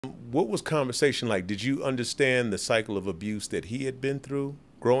What was conversation like? Did you understand the cycle of abuse that he had been through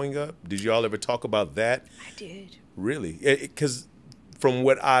growing up? Did y'all ever talk about that? I did. Really? Because from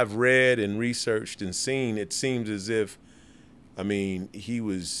what I've read and researched and seen, it seems as if, I mean, he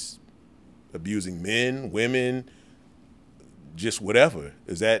was abusing men, women, just whatever.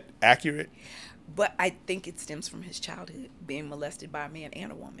 Is that accurate? But I think it stems from his childhood, being molested by a man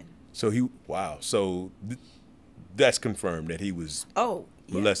and a woman. So wow. So that's confirmed that he was Oh,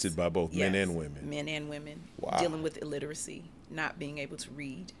 yes. molested by both men Yes. and women. Men and women. Wow. Dealing with illiteracy, not being able to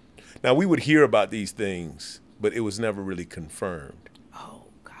read. Now, we would hear about these things, but it was never really confirmed. Oh,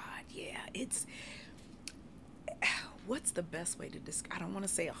 God, yeah. It's, what's the best way to describe? I don't want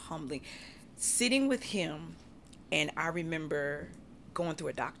to say a humbling. Sitting with him, and I remember going through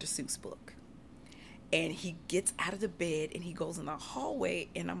a Dr. Seuss book. And he gets out of the bed and he goes in the hallway,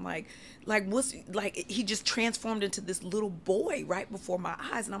 and I'm like what's, like, he just transformed into this little boy right before my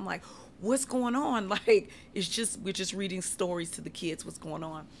eyes, and I'm like, what's going on? Like, we're just reading stories to the kids. What's going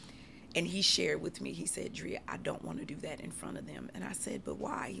on? And he shared with me, he said, Drea, I don't want to do that in front of them. And I said, but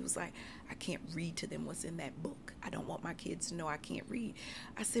why? He was like, I can't read to them what's in that book. I don't want my kids to know I can't read.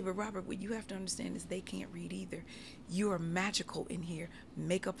 I said, but Robert, what you have to understand is they can't read either. You are magical in here.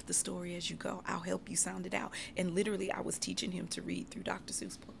 Make up the story as you go. I'll help you sound it out. And literally, I was teaching him to read through Dr.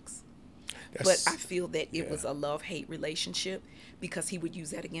 Seuss books. But I feel that it was a love-hate relationship, because he would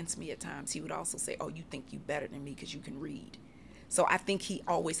use that against me at times. He would also say, oh, you think you better than me because you can read. So I think he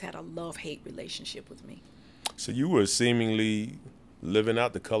always had a love-hate relationship with me. So you were seemingly living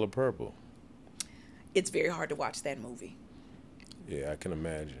out The Color Purple. It's very hard to watch that movie. Yeah, I can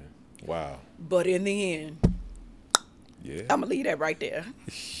imagine. Wow. But in the end, yeah, I'm gonna leave that right there.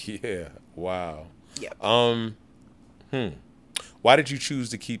 Yeah. Wow. Yeah. Why did you choose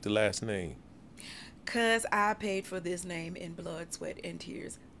to keep the last name? 'Cause I paid for this name in blood, sweat, and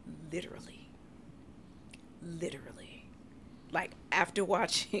tears. Literally. Like, after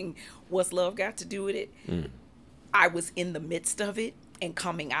watching What's Love Got to Do with It, I was in the midst of it and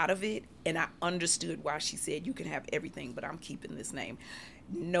coming out of it, and I understood why she said, you can have everything, but I'm keeping this name.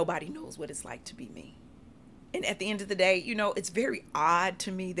 Nobody knows what it's like to be me. And at the end of the day, you know, it's very odd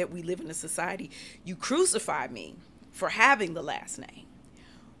to me that we live in a society. You crucify me for having the last name,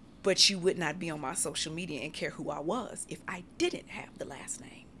 but you would not be on my social media and care who I was if I didn't have the last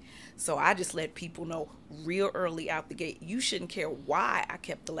name. So I just let people know real early out the gate, you shouldn't care why I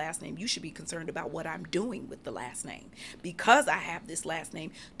kept the last name. You should be concerned about what I'm doing with the last name. Because I have this last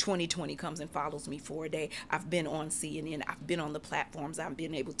name, 2020 comes and follows me for a day. I've been on CNN. I've been on the platforms. I've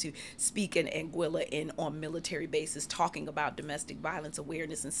been able to speak in Anguilla and on military bases, talking about domestic violence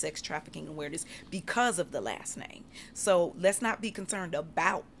awareness and sex trafficking awareness because of the last name. So let's not be concerned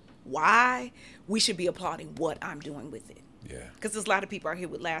about why. We should be applauding what I'm doing with it. Yeah. Because there's a lot of people out here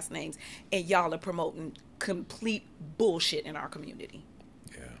with last names, and y'all are promoting complete bullshit in our community.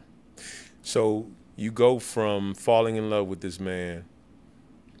 Yeah. So you go from falling in love with this man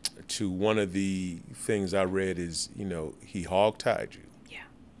to one of the things I read is, you know, he hog-tied you. Yeah.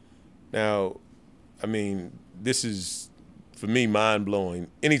 Now, I mean, this is, for me, mind-blowing.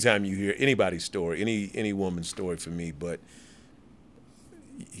 Anytime you hear anybody's story, any woman's story for me, but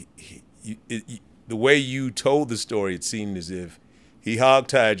the way you told the story, it seemed as if he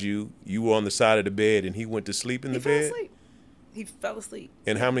hog-tied you, you were on the side of the bed, and he went to sleep in the bed? He fell asleep. He fell asleep.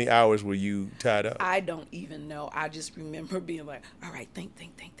 And how many hours were you tied up? I don't even know. I just remember being like, all right, think.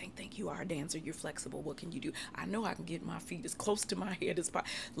 You are a dancer. You're flexible. What can you do? I know I can get my feet as close to my head as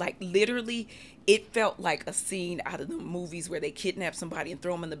possible. Like, literally, it felt like a scene out of the movies where they kidnap somebody and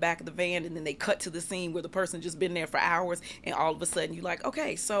throw them in the back of the van, and then they cut to the scene where the person just been there for hours, and all of a sudden you're like,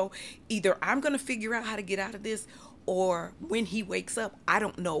 okay, so either I'm going to figure out how to get out of this, or when he wakes up, I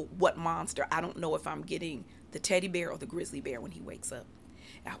don't know what monster. I don't know if I'm getting the teddy bear or the grizzly bear when he wakes up.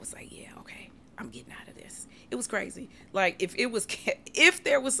 I was like, yeah, okay, I'm getting out of this. It was crazy. Like, if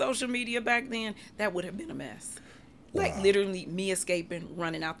there was social media back then, that would have been a mess. Wow. Like, literally me escaping,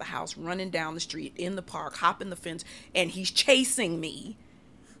 running out the house, running down the street, in the park, hopping the fence, and he's chasing me.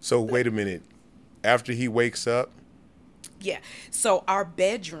 So wait a minute. After he wakes up? Yeah. So our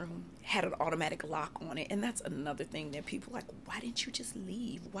bedroom had an automatic lock on it, and that's another thing that people are like, why didn't you just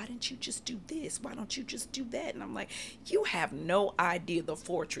leave? Why didn't you just do this? Why don't you just do that? And I'm like, you have no idea the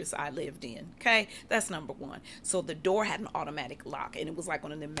fortress I lived in. Okay, that's number one. So the door had an automatic lock, and it was like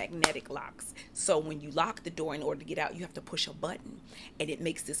one of the magnetic locks. So when you lock the door, in order to get out, you have to push a button, and it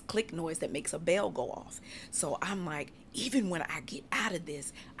makes this click noise that makes a bell go off. So I'm like, even when I get out of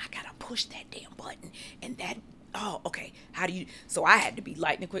this, I gotta push that damn button, and that, oh, okay, how do you, so I had to be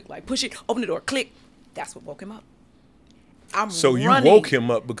lightning quick, like, push it, open the door, click. That's what woke him up. I'm So you running. woke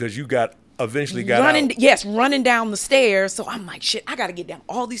him up because you eventually got running, out. yes, running down the stairs. So I'm like, shit, I got to get down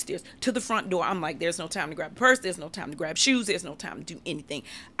all these stairs to the front door. I'm like, there's no time to grab a purse. There's no time to grab shoes. There's no time to do anything.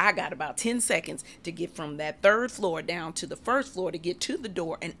 I got about 10 seconds to get from that third floor down to the first floor to get to the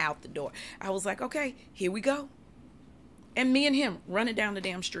door and out the door. I was like, okay, here we go. And me and him running down the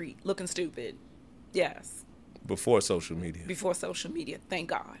damn street looking stupid. Yes. Before social media. Before social media. Thank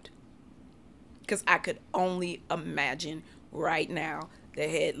God. Because I could only imagine right now the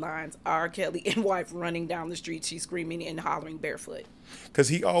headlines, R. Kelly and wife running down the street, she's screaming and hollering barefoot. Because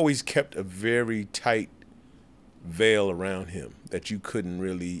he always kept a very tight veil around him that you couldn't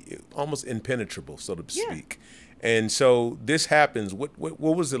really, almost impenetrable, so to speak. And so this happens. What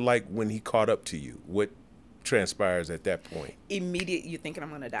was it like when he caught up to you? What transpires at that point? Immediate, you're thinking I'm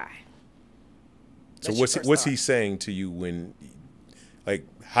going to die. So what's he saying to you when, like,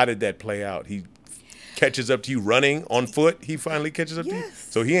 how did that play out? He catches up to you running on foot. He finally catches up to you.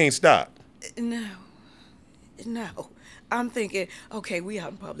 So he ain't stopped. No. I'm thinking, okay, we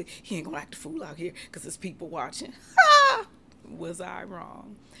out in public. He ain't gonna act a fool out here because there's people watching. Was I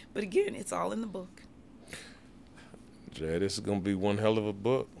wrong? But again, it's all in the book. Drea, this is gonna be one hell of a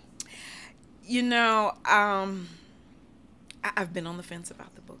book. You know, I've been on the fence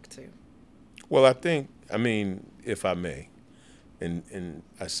about the book too. Well, I mean, if I may, and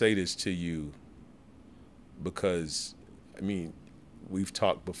I say this to you because, I mean, we've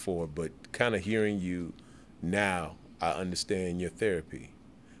talked before, but kind of hearing you now, I understand your therapy,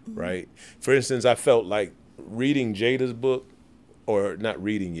 right? For instance, I felt like reading Jada's book, or not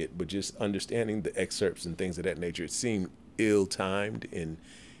reading it, but just understanding the excerpts and things of that nature, it seemed ill-timed and,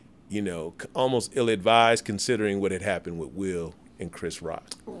 you know, almost ill-advised considering what had happened with Will and Chris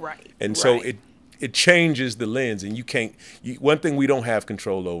Rock. Right. And so it changes the lens, and one thing we don't have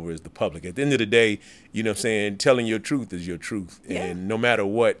control over is the public. At the end of the day, you know what I'm saying, telling your truth is your truth. Yeah. And no matter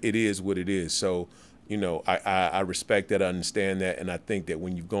what, it is what it is. So, you know, I respect that, I understand that, and I think that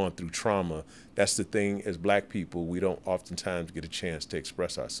when you've gone through trauma, that's the thing, as black people, we don't oftentimes get a chance to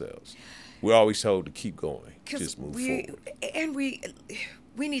express ourselves. We're always told to keep going, just move forward. And we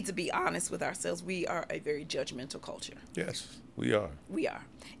need to be honest with ourselves. We are a very judgmental culture. Yes, we are. We are.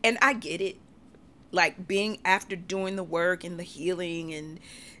 And I get it. Like being after doing the work and the healing and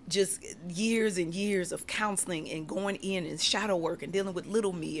just years and years of counseling and going in and shadow work and dealing with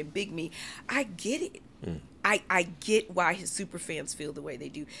little me and big me, I get it. I get why his super fans feel the way they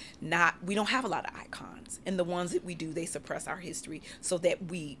do. We don't have a lot of icons, and the ones that we do, they suppress our history so that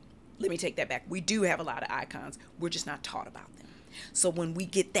let me take that back. We do have a lot of icons. We're just not taught about them. So when we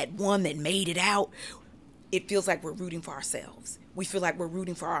get that one that made it out, it feels like we're rooting for ourselves. We feel like we're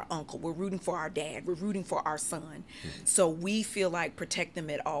rooting for our uncle. We're rooting for our dad. We're rooting for our son. So we feel like protect them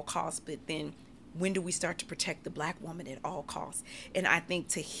at all costs. But then when do we start to protect the black woman at all costs? And I think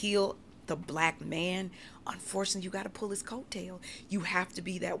to heal the black man, unfortunately, you got to pull his coattail. You have to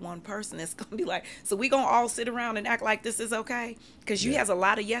be that one person that's going to be like, so we going to all sit around and act like this is okay? Because you has a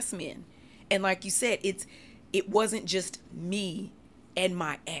lot of yes men. And like you said, it wasn't just me and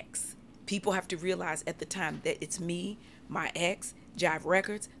my ex. People have to realize at the time that it's me, my ex, Jive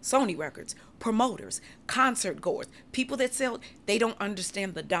Records, Sony Records, promoters, concert goers, people that sell. They don't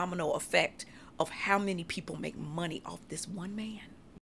understand the domino effect of how many people make money off this one man.